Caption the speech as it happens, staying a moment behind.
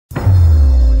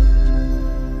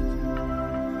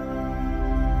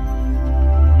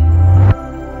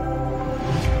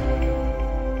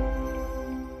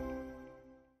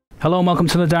Hello and welcome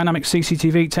to the Dynamic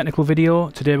CCTV technical video.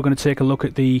 Today we're going to take a look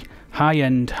at the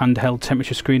high-end handheld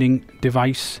temperature screening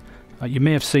device. You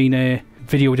may have seen a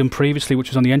video done previously which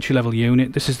was on the entry-level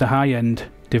unit. This is the high-end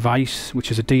device, which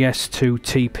is a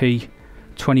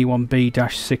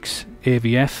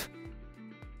DS-2TP21B-6AVF.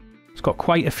 It's got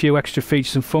quite a few extra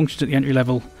features and functions that the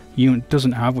entry-level unit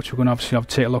doesn't have, which we're going to obviously have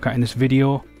to take a look at in this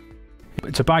video.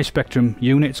 It's a bispectrum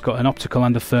unit. It's got an optical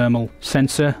and a thermal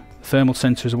sensor. The thermal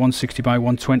sensor is a 160 by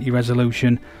 120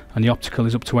 resolution and the optical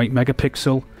is up to 8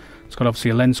 megapixel. It's got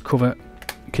obviously a lens cover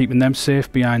keeping them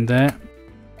safe behind there,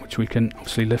 which we can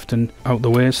obviously lift and out the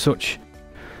way as such.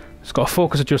 It's got a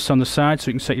focus adjuster on the side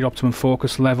so you can set your optimum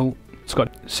focus level. It's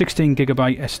got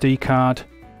 16GB SD card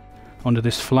under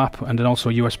this flap and then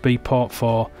also a USB port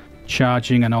for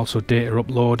charging and also data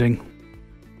uploading.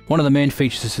 One of the main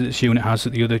features that this unit has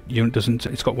that the other unit doesn't,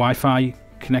 it's got Wi-Fi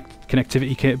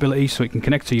connectivity capability, so you can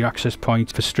connect to your access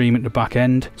point for streaming to the back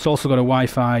end. It's also got a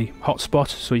Wi-Fi hotspot,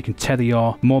 so you can tether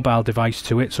your mobile device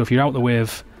to it. So if you're out the way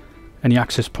of any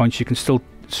access points, you can still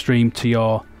stream to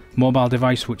your mobile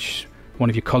device, which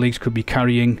one of your colleagues could be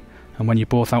carrying. And when you're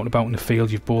both out and about in the field,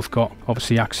 you've both got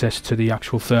obviously access to the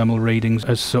actual thermal readings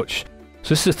as such. So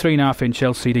this is a 3.5-inch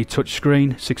LCD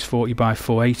touchscreen, 640 by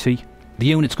 480. The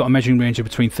unit's got a measuring range of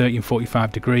between 30 and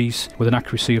 45 degrees with an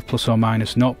accuracy of plus or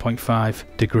minus 0.5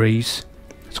 degrees.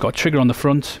 It's got a trigger on the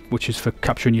front which is for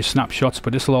capturing your snapshots,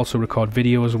 but this will also record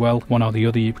video as well, one or the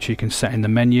other, which you can set in the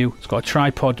menu. It's got a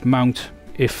tripod mount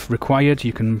if required.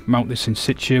 You can mount this in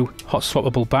situ. Hot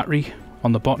swappable battery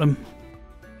on the bottom.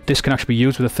 This can actually be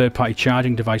used with a third-party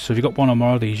charging device, so if you've got one or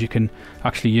more of these you can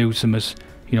actually use them as,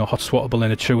 you know, hot swappable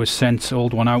in a truest sense.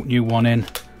 Old one out, new one in,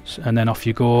 and then off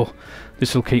you go.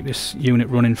 This will keep this unit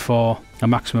running for a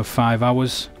maximum of 5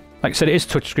 hours. Like I said, it is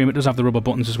touchscreen. It does have the rubber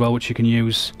buttons as well, which you can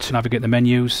use to navigate the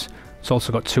menus. It's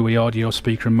also got two-way audio,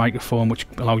 speaker and microphone, which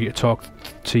allow you to talk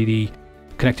to the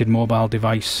connected mobile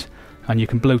device. And you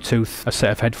can Bluetooth a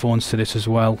set of headphones to this as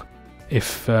well,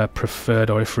 if preferred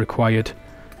or if required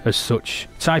as such.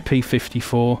 It's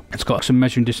IP54. It's got some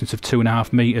measuring distance of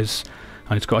 2.5 meters,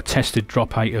 and it's got a tested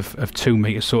drop height of 2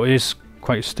 meters, so it is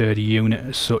quite a sturdy unit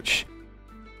as such.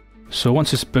 So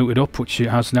once it's booted up, which it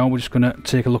has now, we're just going to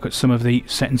take a look at some of the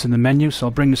settings in the menu. So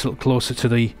I'll bring this a little closer to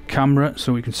the camera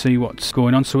so we can see what's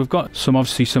going on. So we've got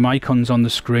obviously some icons on the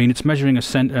screen. It's measuring a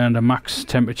centre and a max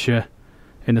temperature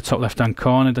in the top left hand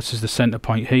corner. This is the centre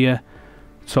point here.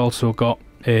 It's also got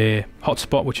a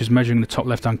hotspot which is measuring the top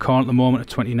left hand corner at the moment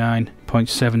at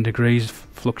 29.7 degrees,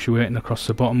 fluctuating across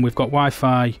the bottom. We've got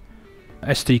Wi-Fi,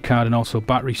 SD card and also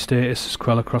battery status as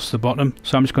well across the bottom.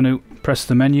 So I'm just going to press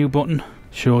the menu button.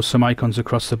 Shows some icons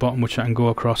across the bottom which I can go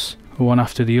across one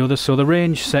after the other. So the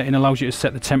range setting allows you to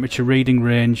set the temperature reading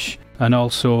range and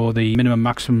also the minimum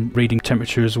maximum reading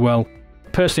temperature as well.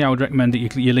 Personally, I would recommend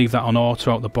that you leave that on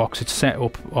auto out the box. It's set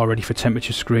up already for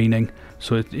temperature screening,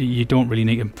 so you don't really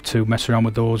need to mess around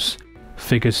with those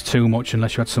figures too much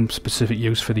unless you had some specific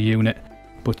use for the unit.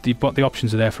 But the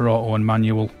options are there for auto and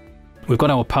manual. We've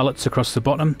got our palettes across the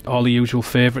bottom. All the usual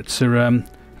favourites are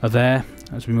there.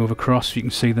 As we move across, you can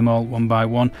see them all one by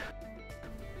one.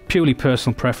 Purely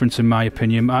personal preference in my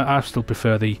opinion. I still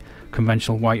prefer the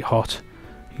conventional white hot,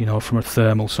 you know, from a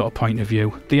thermal sort of point of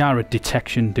view. They are a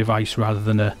detection device rather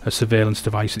than a surveillance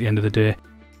device at the end of the day.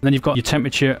 And then you've got your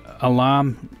temperature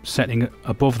alarm setting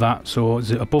above that, so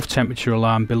it's above temperature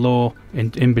alarm, below,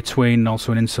 in between, and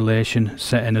also an insulation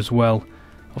setting as well.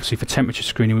 Obviously for temperature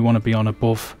screening we want to be on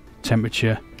above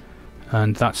temperature,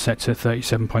 and that's set to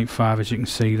 37.5 as you can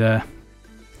see there.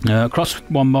 Across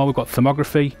one more we've got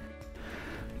thermography.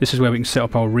 This is where we can set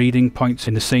up our reading points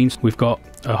in the scenes. We've got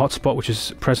a hotspot which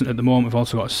is present at the moment. We've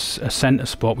also got a centre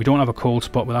spot. We don't have a cold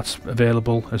spot, but that's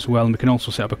available as well, and we can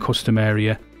also set up a custom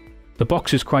area. The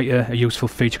box is quite a useful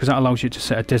feature because that allows you to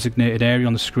set a designated area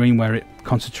on the screen where it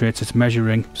concentrates its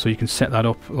measuring, so you can set that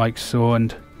up like so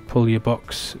and pull your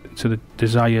box to the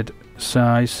desired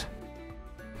size.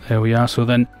 There we are. So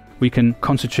then we can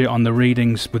concentrate on the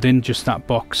readings within just that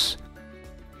box.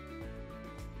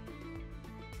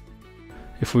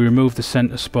 If we remove the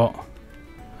centre spot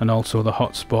and also the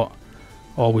hot spot,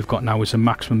 all we've got now is a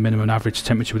maximum, minimum and average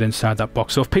temperature within inside that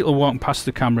box. So if people are walking past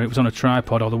the camera, it was on a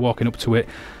tripod, or they're walking up to it,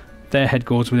 their head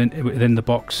goes within the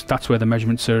box. That's where the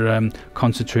measurements are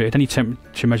concentrated. Any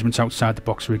temperature measurements outside the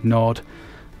box are ignored.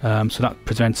 So that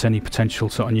prevents any potential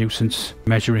sort of nuisance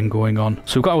measuring going on.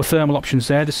 So we've got our thermal options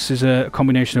there. This is a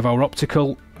combination of our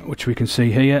optical, which we can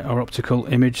see here, our optical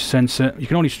image sensor. You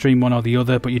can only stream one or the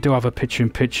other, but you do have a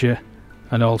picture-in-picture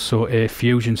and also a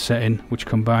fusion setting which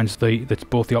combines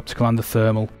both the optical and the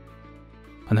thermal.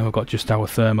 And then we've got just our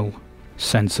thermal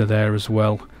sensor there as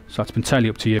well. So that's entirely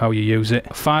up to you how you use it.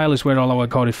 A file is where all our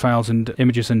recorded files and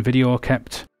images and video are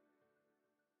kept.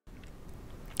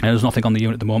 And there's nothing on the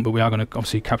unit at the moment, but we are going to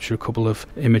obviously capture a couple of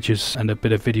images and a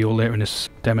bit of video later in this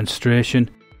demonstration.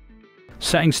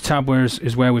 Settings tab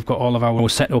is where we've got all of our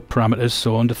setup parameters.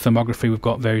 So under thermography we've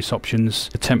got various options.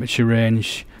 The temperature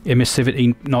range,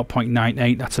 emissivity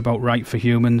 0.98, that's about right for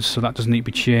humans, so that doesn't need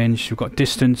to be changed. We've got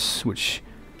distance, which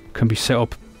can be set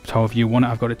up however you want it.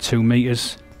 I've got it 2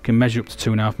 meters. You can measure up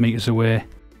to 2.5 meters away.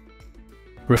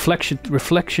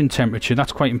 Reflection temperature,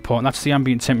 that's quite important. That's the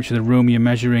ambient temperature of the room you're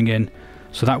measuring in.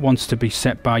 So that wants to be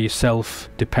set by yourself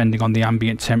depending on the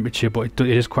ambient temperature, but it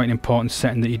is quite an important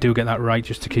setting that you do get that right,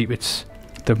 just to keep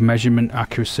the measurement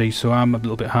accuracy. So I'm a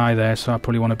little bit high there, so I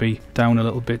probably want to be down a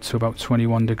little bit to about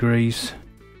 21 degrees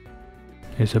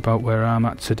is about where I'm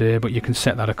at today, but you can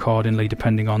set that accordingly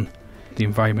depending on the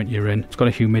environment you're in. It's got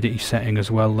a humidity setting as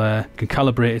well there. You can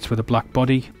calibrate it with a black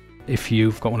body if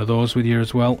you've got one of those with you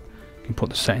as well. You can put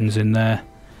the settings in there,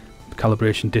 the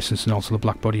calibration distance, and also the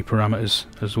black body parameters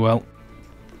as well.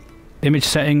 Image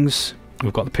settings,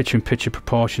 we've got the picture-in-picture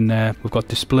proportion there. We've got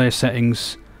display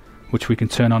settings, which we can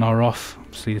turn on or off.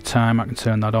 See the time, I can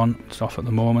turn that on. It's off at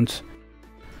the moment.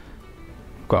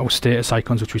 We've got our status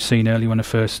icons, which we've seen earlier when I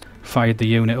first fired the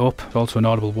unit up. There's also an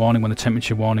audible warning when the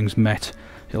temperature warning's met.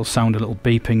 It'll sound a little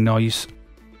beeping noise.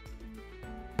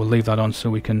 We'll leave that on so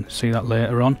we can see that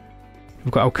later on.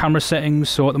 We've got our camera settings,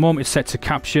 so at the moment it's set to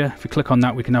capture. If we click on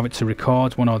that, we can have it to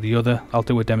record, one or the other. I'll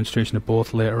do a demonstration of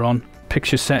both later on.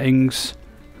 Picture settings,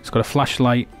 it's got a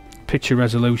flashlight, picture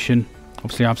resolution.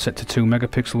 Obviously I've set to 2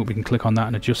 megapixel, but we can click on that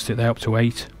and adjust it there up to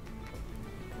 8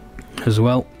 as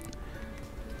well.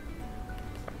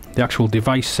 The actual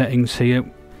device settings here,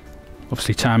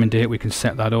 obviously time and date, we can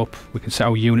set that up. We can set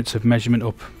our units of measurement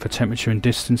up for temperature and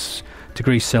distance.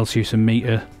 Degrees Celsius and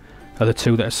meter are the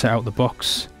two that are set out the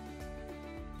box.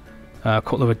 A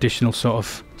couple of additional sort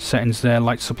of settings there,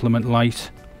 light supplement light,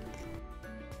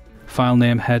 file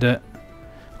name header,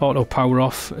 auto power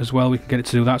off as well, we can get it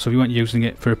to do that. So if you weren't using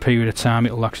it for a period of time,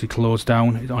 it'll actually close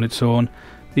down on its own.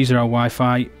 These are our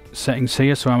Wi-Fi settings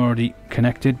here, so I'm already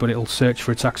connected, but it'll search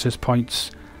for its access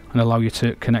points and allow you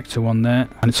to connect to one there.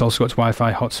 And it's also got its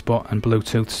Wi-Fi hotspot and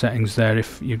Bluetooth settings there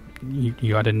if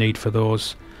you had a need for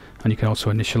those. And you can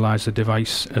also initialize the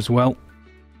device as well.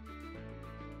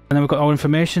 And then we've got our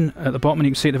information at the bottom, and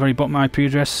you can see at the very bottom IP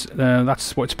address.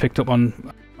 That's what it's picked up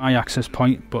on my access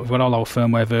point, but we've got all our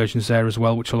firmware versions there as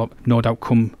well, which will no doubt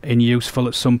come in useful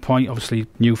at some point. Obviously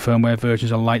new firmware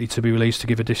versions are likely to be released to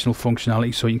give additional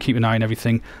functionality, so you can keep an eye on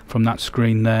everything from that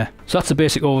screen there. So that's a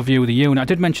basic overview of the unit. I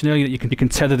did mention earlier that you can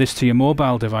tether this to your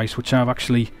mobile device, which I've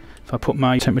actually, if I put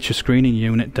my temperature screening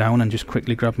unit down and just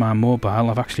quickly grab my mobile,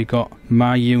 I've actually got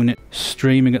my unit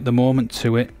streaming at the moment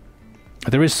to it.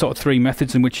 There is sort of 3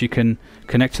 methods in which you can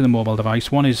connect to the mobile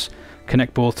device. One is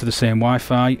connect both to the same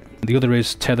Wi-Fi. The other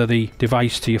is tether the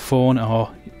device to your phone, or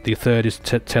the third is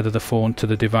to tether the phone to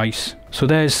the device. So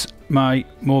there's my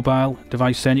mobile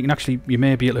device there. You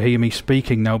may be able to hear me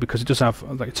speaking now because it does have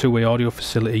like a 2-way audio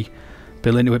facility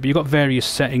built into it, but you've got various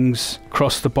settings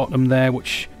across the bottom there,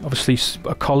 which obviously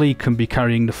a colleague can be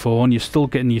carrying the phone. You're still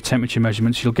getting your temperature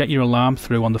measurements. You'll get your alarm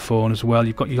through on the phone as well.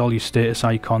 You've got all your status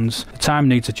icons. The time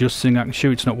needs adjusting. I can assure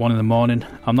you it's not 1 in the morning.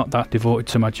 I'm not that devoted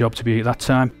to my job to be at that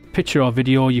time. Picture or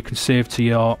video you can save to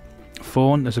your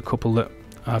phone. There's a couple that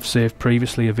I've saved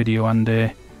previously, a video and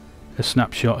a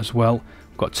snapshot as well.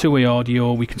 We've got 2-way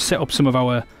audio. We can set up some of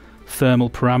our thermal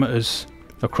parameters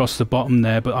across the bottom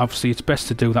there, but obviously it's best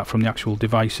to do that from the actual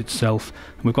device itself.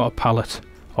 And we've got a palette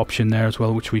option there as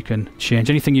well, which we can change.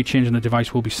 Anything you change on the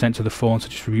device will be sent to the phone, so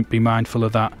just be mindful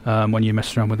of that when you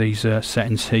mess around with these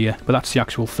settings here. But that's the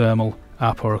actual thermal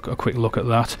app, or a quick look at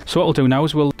that. So what we'll do now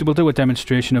is we'll do a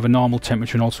demonstration of a normal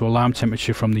temperature and also alarm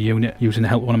temperature from the unit using the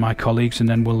help of one of my colleagues, and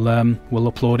then we'll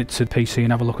upload it to the PC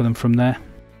and have a look at them from there.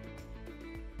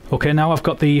 Okay, now I've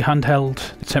got the handheld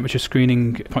temperature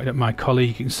screening pointed at my colleague.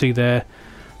 You can see there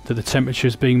that the temperature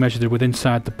is being measured with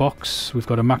inside the box. We've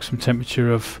got a maximum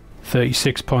temperature of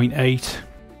 36.8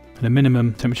 and a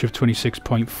minimum temperature of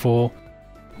 26.4,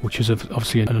 which is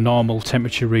obviously a normal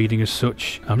temperature reading as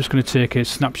such. I'm just going to take a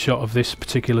snapshot of this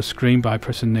particular screen by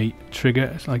pressing the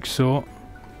trigger like so.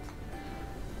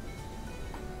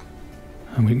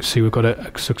 And we can see we've got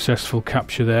a successful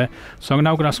capture there. So I'm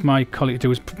now going to ask my colleague to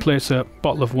do is place a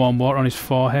bottle of warm water on his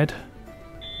forehead.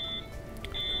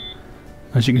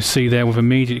 As you can see there, we've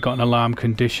immediately got an alarm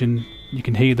condition. You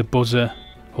can hear the buzzer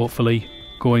hopefully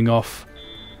going off.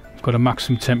 We've got a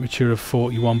maximum temperature of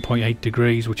 41.8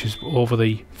 degrees, which is over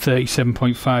the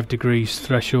 37.5 degrees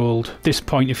threshold. At this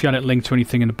point, if you had it linked to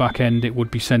anything in the back end, it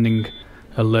would be sending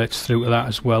alerts through to that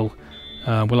as well.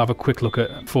 We'll have a quick look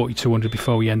at 4200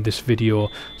 before we end this video.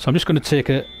 So I'm just going to take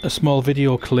a small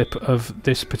video clip of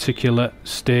this particular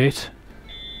state.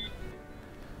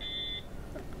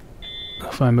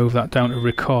 If I move that down to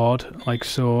record like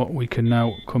so, we can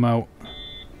now come out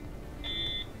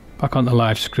back on the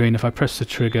live screen. If I press the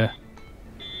trigger,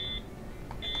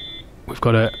 we've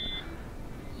got a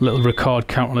little record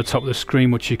count on the top of the screen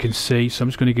which you can see, so I'm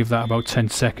just going to give that about 10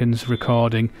 seconds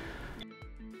recording.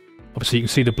 Obviously you can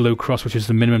see the blue cross, which is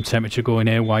the minimum temperature going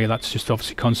AWire. That's just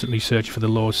obviously constantly searching for the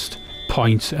lowest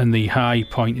point, and the high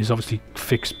point is obviously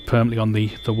fixed permanently on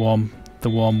the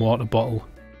warm water bottle.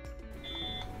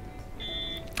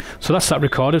 So that's that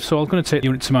recorded. So I'm going to take the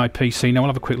unit to my PC now. I'll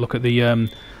have a quick look at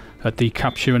the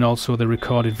capture and also the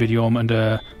recorded video,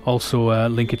 and also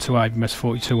link it to IVMS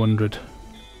 4200.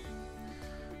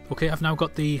 Okay, I've now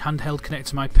got the handheld connected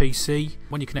to my PC.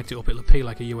 When you connect it up, it'll appear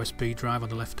like a USB drive on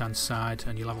the left hand side,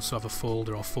 and you'll also have a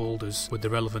folder or folders with the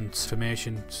relevant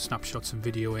information, snapshots and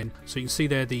video in. So you can see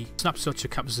there the snapshots are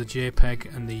captured as a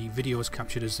JPEG and the video is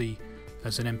captured as an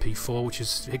MP4, which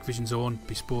is Hikvision's own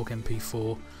bespoke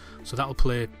MP4. So that'll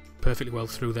play perfectly well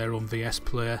through their own VS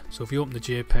player. So if you open the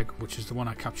JPEG, which is the one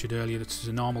I captured earlier, that's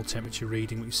a normal temperature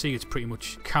reading, what you see, it's pretty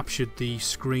much captured the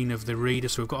screen of the reader.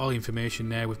 So we've got all the information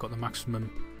there. We've got the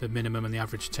maximum, the minimum and the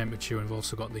average temperature, and we've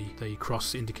also got the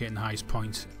cross indicating the highest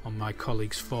point on my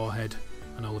colleague's forehead,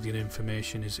 and all of the other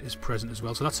information is present as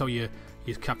well. So that's how your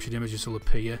captured images will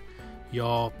appear.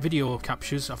 Your video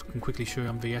captures, I can quickly show you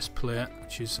on VS Player,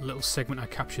 which is a little segment I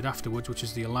captured afterwards, which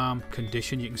is the alarm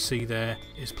condition. You can see there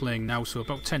it's playing now, so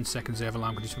about 10 seconds there of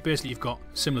alarm condition. But basically you've got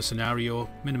similar scenario,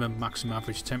 minimum, maximum,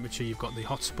 average temperature. You've got the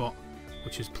hotspot,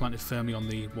 which is planted firmly on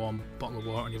the warm bottle of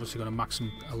water, and you've also got a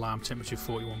maximum alarm temperature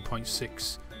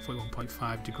 41.6,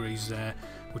 41.5 degrees there,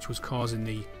 which was causing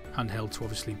the handheld to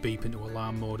obviously beep into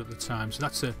alarm mode at the time. So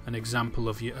that's an example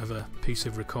of a piece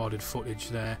of recorded footage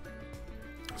there.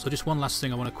 So just one last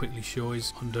thing I want to quickly show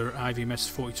is under IVMS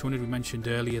 4200, we mentioned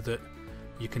earlier that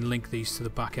you can link these to the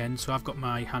back end. So I've got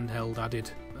my handheld added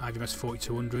IVMS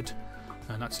 4200,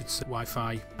 and that's its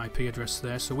Wi-Fi IP address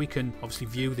there. So we can obviously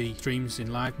view the streams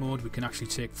in live mode. We can actually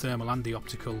take thermal and the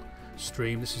optical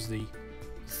stream. This is the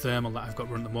thermal that I've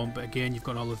got run at the moment, but again you've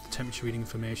got all of the temperature reading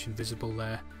information visible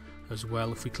there as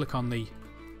well. If we click on the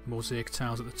mosaic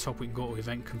tiles at the top, we can go to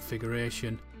event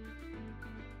configuration,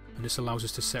 and this allows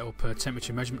us to set up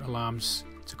temperature measurement alarms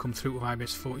to come through with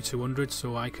IVMS 4200.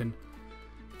 So I can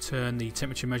turn the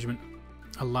temperature measurement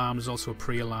alarm. There's also a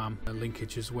pre-alarm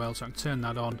linkage as well, so I can turn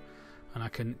that on, and I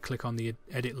can click on the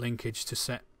edit linkage to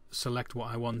select what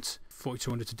I want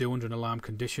 4200 to do under an alarm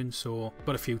condition. So I've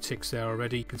got a few ticks there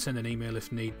already. You can send an email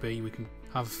if need be. We can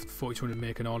have 4200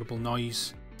 make an audible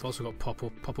noise. I've also got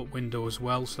pop-up window as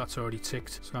well, so that's already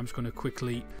ticked. So I'm just going to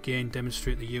quickly again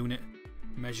demonstrate the unit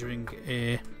measuring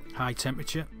a high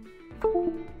temperature. Now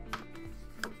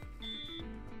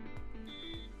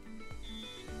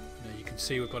you can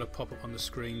see we've got a pop-up on the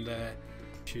screen there,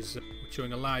 which is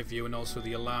showing a live view and also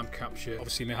the alarm capture.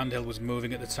 Obviously my handheld was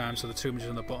moving at the time, so the two images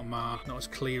on the bottom are not as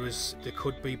clear as they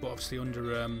could be, but obviously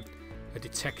under a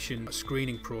detection, a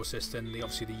screening process, then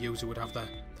obviously the user would have the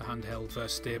handheld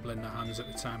stable in their hands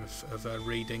at the time of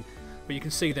reading. But you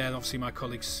can see there obviously my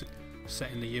colleague's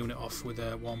setting the unit off with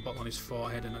a warm bottle on his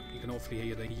forehead, and you can hopefully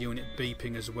hear the unit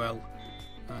beeping as well.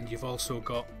 And you've also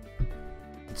got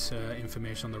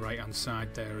information on the right hand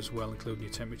side there as well, including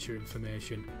your temperature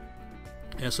information.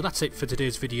 So that's it for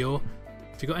today's video.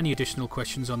 If you've got any additional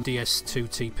questions on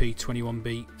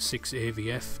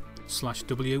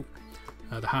DS-2TP21B-6AVF/W,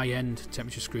 the high-end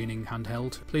temperature screening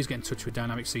handheld, please get in touch with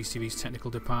Dynamic CCTV's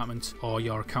technical department or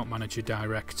your account manager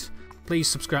direct. Please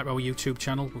subscribe to our YouTube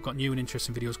channel. We've got new and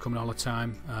interesting videos coming all the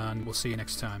time, and we'll see you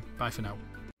next time. Bye for now.